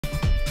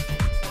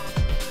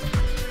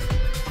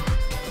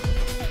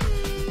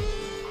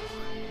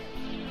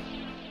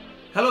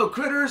Hello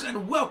critters,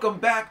 and welcome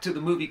back to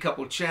the Movie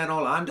Couple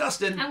channel. I'm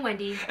Dustin. I'm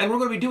Wendy. And we're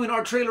going to be doing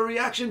our trailer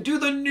reaction to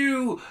the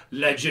new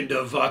Legend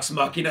of Vox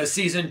Machina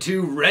Season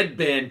 2 Red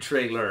Band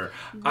trailer.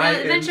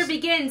 The adventure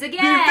begins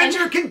again. The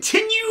adventure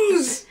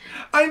continues!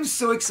 I'm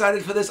so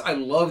excited for this. I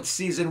loved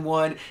Season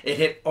 1. It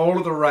hit all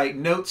of the right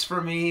notes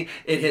for me.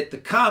 It hit the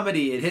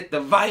comedy. It hit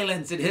the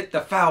violence. It hit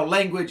the foul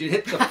language. It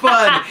hit the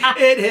fun.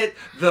 It hit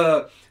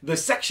the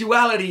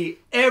sexuality.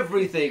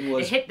 Everything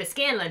was... It hit the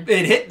Scanlan.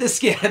 It hit the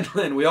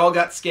Scanlan. We all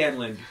got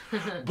Scanlan.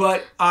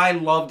 But I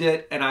loved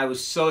it, and I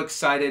was so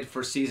excited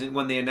for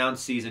when they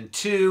announced Season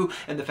 2,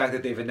 and the fact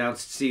that they've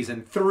announced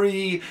Season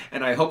 3,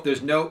 and I hope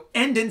there's no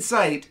end in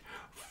sight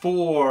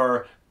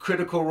for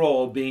Critical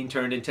Role being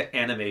turned into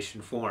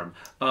animation form.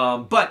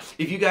 But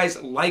if you guys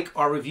like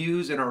our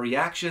reviews and our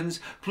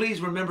reactions,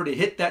 please remember to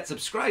hit that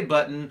subscribe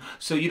button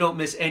so you don't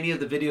miss any of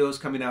the videos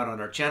coming out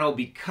on our channel,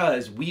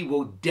 because we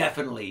will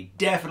definitely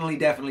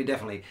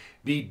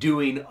be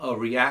doing a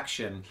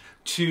reaction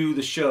to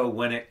the show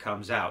when it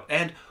comes out.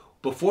 And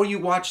before you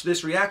watch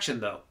this reaction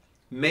though,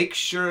 make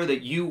sure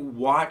that you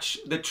watch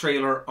the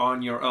trailer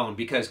on your own,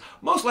 because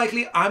most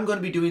likely I'm going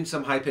to be doing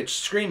some high-pitched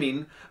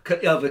screaming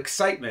of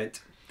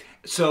excitement.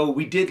 So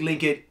we did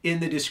link it in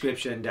the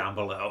description down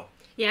below.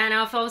 Yeah, and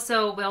I'll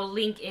also will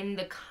link in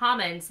the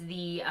comments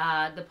the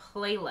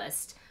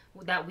playlist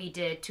that we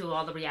did to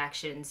all the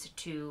reactions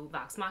to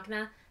Vox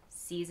Machina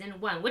Season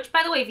 1. Which,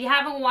 by the way, if you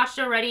haven't watched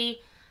it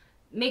already,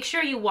 make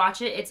sure you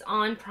watch it. It's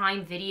on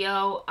Prime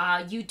Video.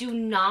 You do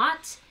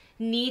not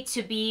need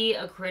to be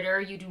a critter.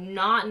 You do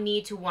not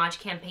need to watch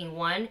Campaign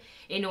 1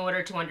 in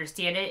order to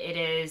understand it. It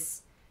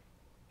is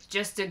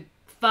just a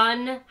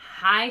fun,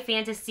 high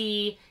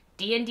fantasy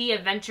D&D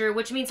adventure,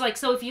 which means, like,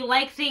 so if you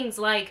like things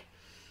like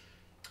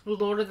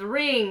Lord of the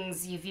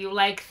Rings, if you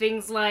like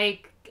things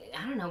like,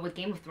 I don't know, would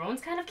Game of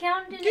Thrones kind of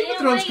count? Game of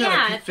Thrones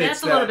kind of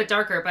fits that's a little bit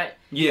darker, but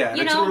yeah,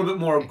 it's a little bit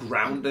more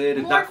grounded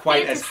and not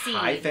quite as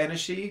high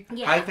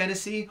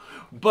fantasy.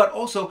 But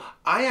also,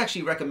 I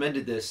actually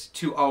recommended this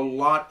to a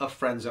lot of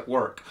friends at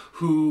work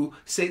who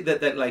say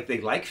that like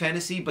they like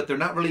fantasy, but they're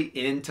not really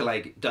into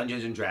like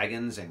Dungeons and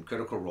Dragons and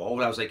Critical Role.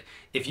 But I was like,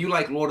 if you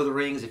like Lord of the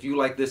Rings, if you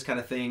like this kind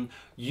of thing,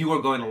 you are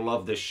going to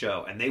love this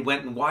show. And they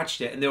went and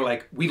watched it, and they were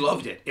like, we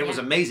loved it. It was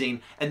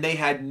amazing, and they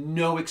had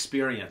no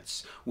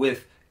experience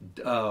with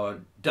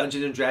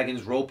Dungeons and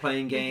Dragons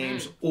role-playing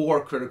games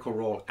or Critical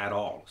Role at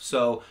all.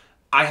 So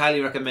I highly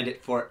recommend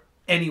it for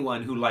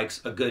anyone who likes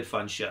a good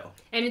fun show.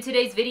 And in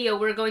today's video,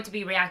 we're going to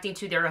be reacting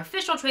to their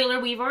official trailer.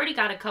 We've already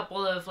got a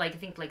couple of, like, I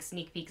think like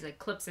sneak peeks, like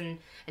clips and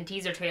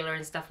teaser trailer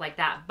and stuff like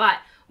that. But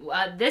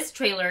this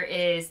trailer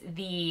is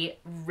the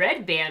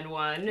Red Band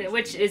one,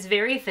 which is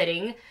very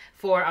fitting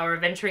for our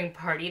adventuring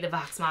party, the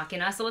Vox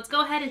Machina. So let's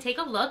go ahead and take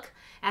a look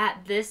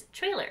at this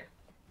trailer.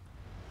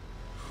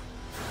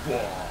 Whoa.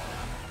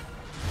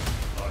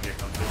 Oh, here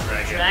comes the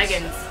dragons.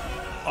 Dragons.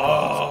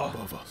 Oh.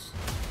 Above us.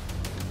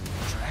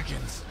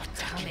 Dragons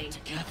attacking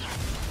together.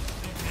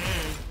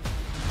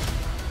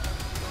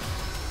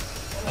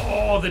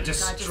 Oh, the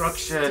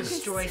destruction.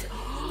 Destroys.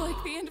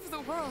 Like the end of the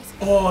world.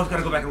 Oh, I've got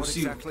to go back and What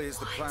see. exactly is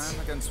the plan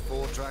against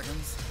 4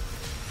 dragons?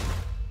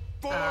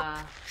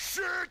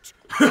 Shit!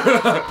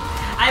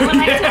 I would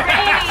like to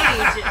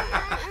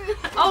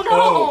rage. Oh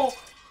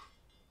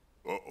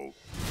no. Uh-oh.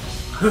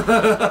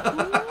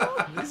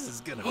 This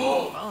is gonna be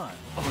fun.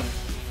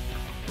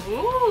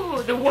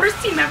 Ooh, the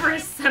worst team ever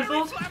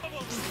assembled. How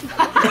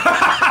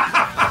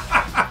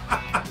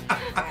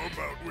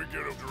about we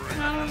get a drink?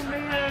 Oh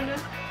man.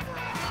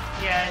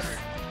 Yes.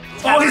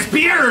 Oh, his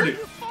beard! You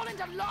fall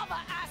into lava,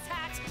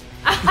 asshat!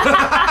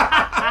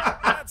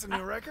 That's a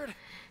new record.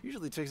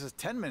 Usually takes us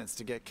 10 minutes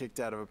to get kicked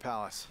out of a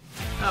palace.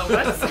 Oh,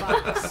 what's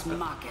Vox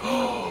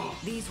Machina.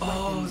 These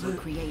weapons were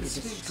created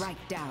to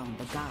strike down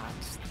the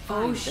gods.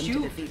 Find them to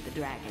defeat the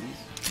dragons.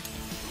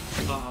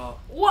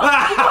 what?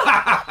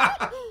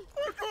 I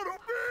got a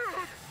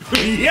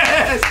beard!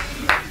 Yes!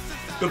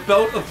 The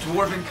belt of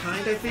dwarven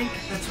kind, I think.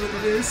 That's what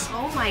it is.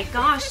 Oh my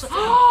gosh.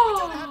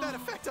 Don't have that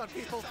effect on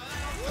people.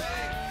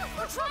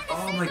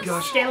 Oh my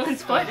gosh.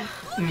 Scanlan's foot.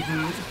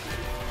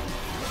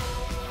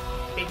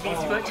 Big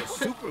B's foot.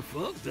 Super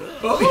fucked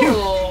up.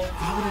 Oh,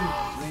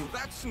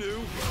 That's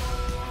new.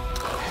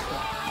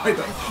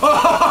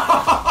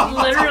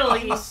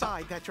 Literally.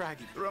 Inside that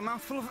dragon. You're a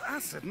mouthful of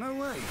acid. No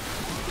way.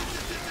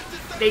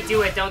 They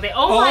do it, don't they?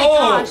 Oh my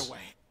gosh.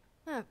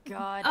 Oh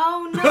god.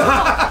 Oh no.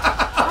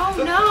 Oh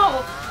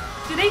no.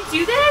 Do they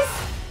do this?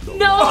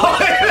 No.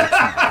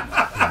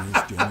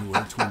 Premieres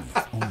January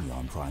 20th, only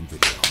on Prime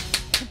Video.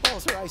 The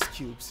balls are ice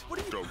cubes. What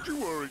are you? Don't you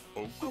worry,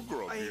 Uncle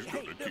Grumpy is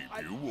gonna keep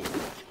you warm.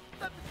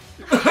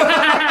 This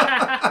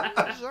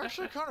is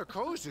actually kind of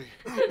cozy.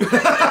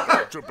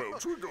 That's about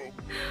to go.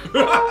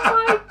 Oh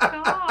my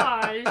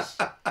gosh.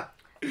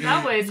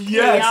 That was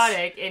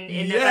chaotic in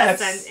the best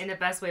sense, in the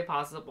best way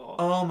possible.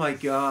 Oh my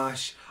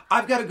gosh.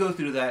 I've got to go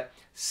through that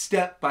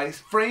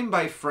frame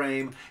by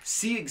frame,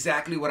 see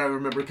exactly what I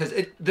remember, because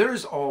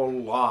there's a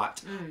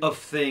lot of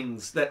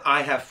things that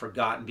I have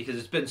forgotten because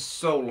it's been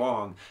so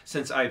long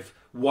since I've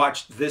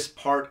watched this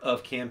part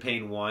of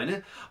campaign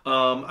 1.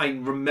 I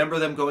remember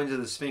them going to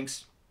the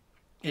Sphinx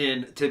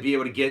and to be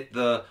able to get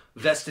the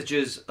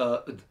vestiges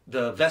so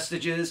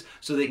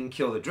they can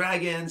kill the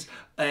dragons.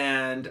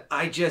 And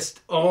I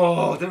just,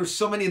 there were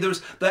so many.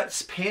 There's that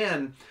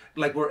span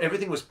like where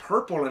everything was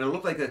purple and it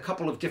looked like a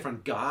couple of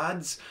different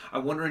gods.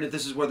 I'm wondering if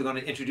this is where they're going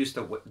to introduce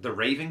the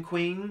Raven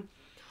Queen.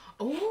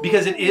 Ooh.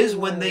 Because it is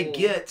when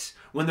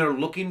they're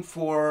looking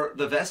for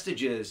the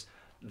vestiges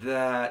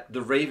that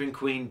the Raven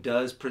Queen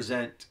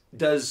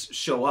does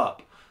show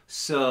up.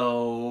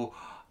 So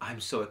I'm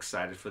so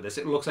excited for this.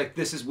 It looks like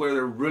this is where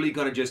they're really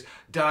going to just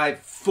dive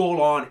full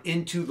on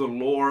into the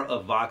lore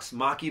of Vox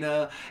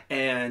Machina.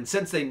 And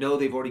since they know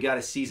they've already got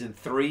a season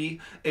 3,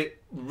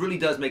 it really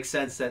does make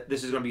sense that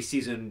this is going to be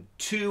season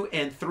 2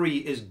 and 3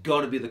 is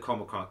going to be the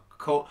Chroma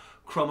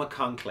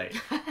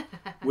Conclave.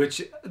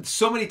 Which,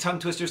 so many tongue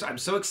twisters. I'm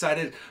so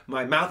excited.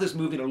 My mouth is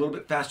moving a little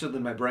bit faster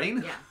than my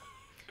brain. Yeah.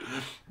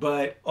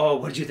 But,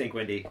 what did you think,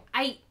 Wendy?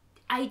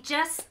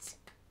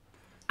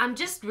 I'm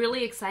just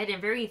really excited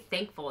and very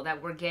thankful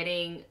that we're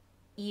getting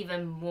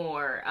even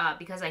more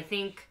because I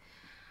think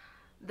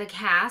the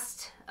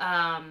cast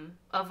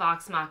of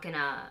Vox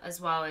Machina, as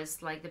well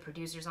as like the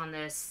producers on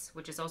this,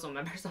 which is also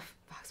members of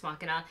Vox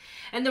Machina,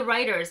 and the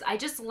writers, I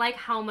just like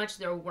how much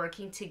they're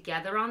working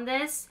together on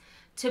this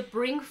to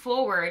bring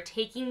forward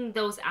taking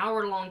those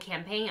hour-long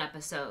campaign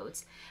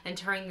episodes and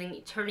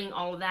turning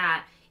all of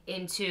that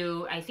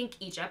into, I think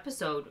each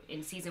episode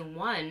in season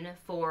 1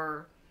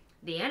 for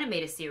the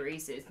animated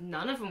series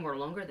none of them were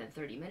longer than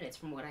 30 minutes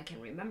from what I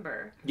can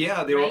remember.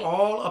 Yeah, they were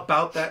all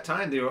about that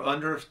time. They were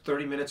under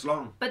 30 minutes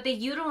long. But they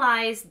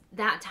utilized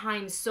that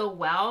time so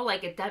well.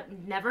 Like,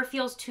 that never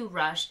feels too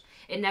rushed.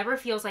 It never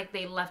feels like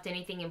they left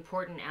anything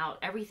important out.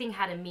 Everything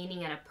had a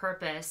meaning and a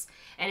purpose.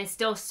 And it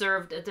still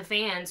served the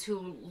fans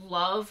who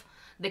love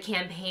the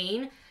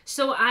campaign.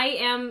 So I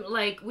am,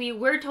 like,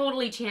 we're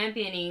totally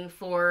championing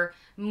for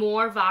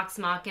more Vox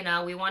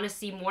Machina. We want to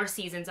see more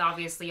seasons,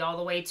 obviously, all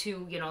the way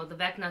to, you know, the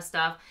Vecna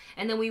stuff.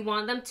 And then we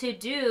want them to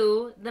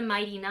do the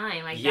Mighty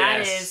Nine. Like,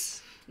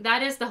 yes.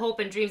 that is the hope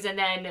and dreams. And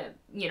then,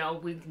 you know,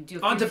 we can do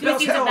a few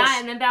seasons of that,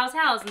 and then Bell's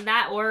House, and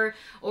that, or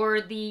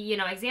the, you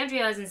know,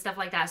 Exandria's and stuff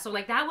like that. So,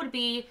 like, that would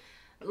be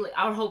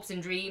our hopes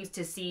and dreams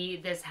to see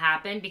this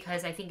happen,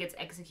 because I think it's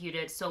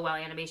executed so well.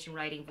 Animation,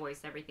 writing,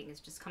 voice, everything is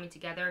just coming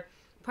together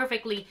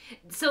perfectly.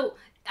 So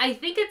I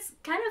think it's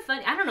kind of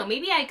fun. I don't know,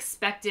 maybe I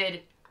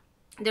expected,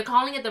 they're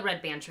calling it the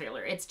Red Band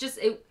trailer. It's just,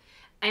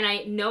 and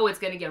I know it's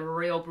going to get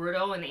real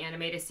brutal in the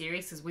animated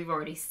series because we've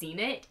already seen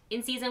it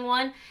in season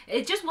 1.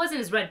 It just wasn't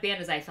as Red Band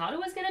as I thought it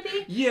was going to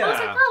be. Yeah. I was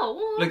like, oh,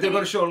 well, okay. Like, they're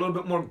going to show a little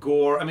bit more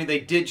gore. I mean, they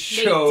did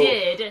show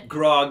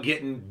Grog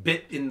getting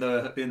bit in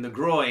the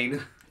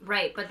groin.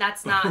 Right, but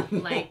that's not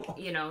like,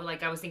 you know,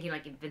 like I was thinking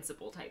like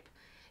Invincible type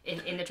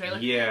in the trailer.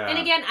 Yeah. And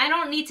again, I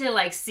don't need to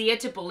like see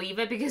it to believe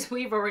it because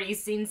we've already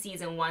seen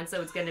season 1,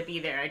 so it's gonna be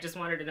there. I just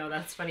wanted to know.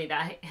 That's funny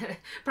that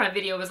Prime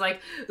Video was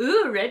like,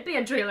 ooh, Red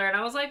Band trailer, and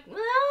I was like, well,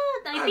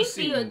 I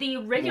think the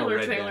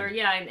regular trailer,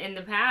 in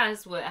the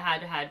past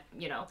had,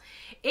 you know.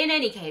 In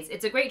any case,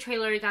 it's a great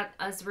trailer. It got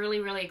us really,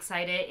 really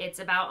excited. It's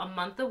about a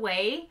month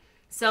away.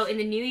 So in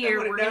the new year,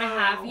 we're going to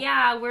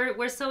have,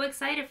 we're so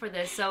excited for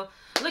this. So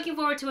looking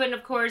forward to it. And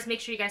of course, make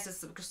sure you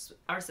guys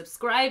are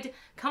subscribed.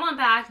 Come on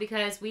back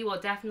because we will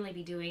definitely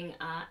be doing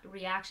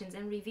reactions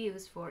and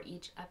reviews for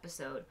each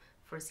episode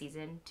for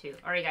season 2.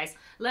 All right, guys,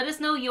 let us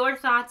know your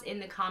thoughts in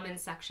the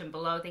comments section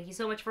below. Thank you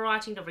so much for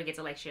watching. Don't forget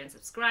to like, share, and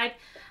subscribe.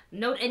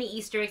 Note any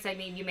Easter eggs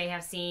you may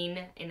have seen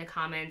in the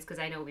comments because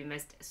I know we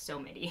missed so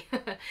many.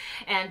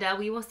 And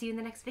we will see you in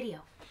the next video.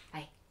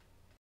 Bye.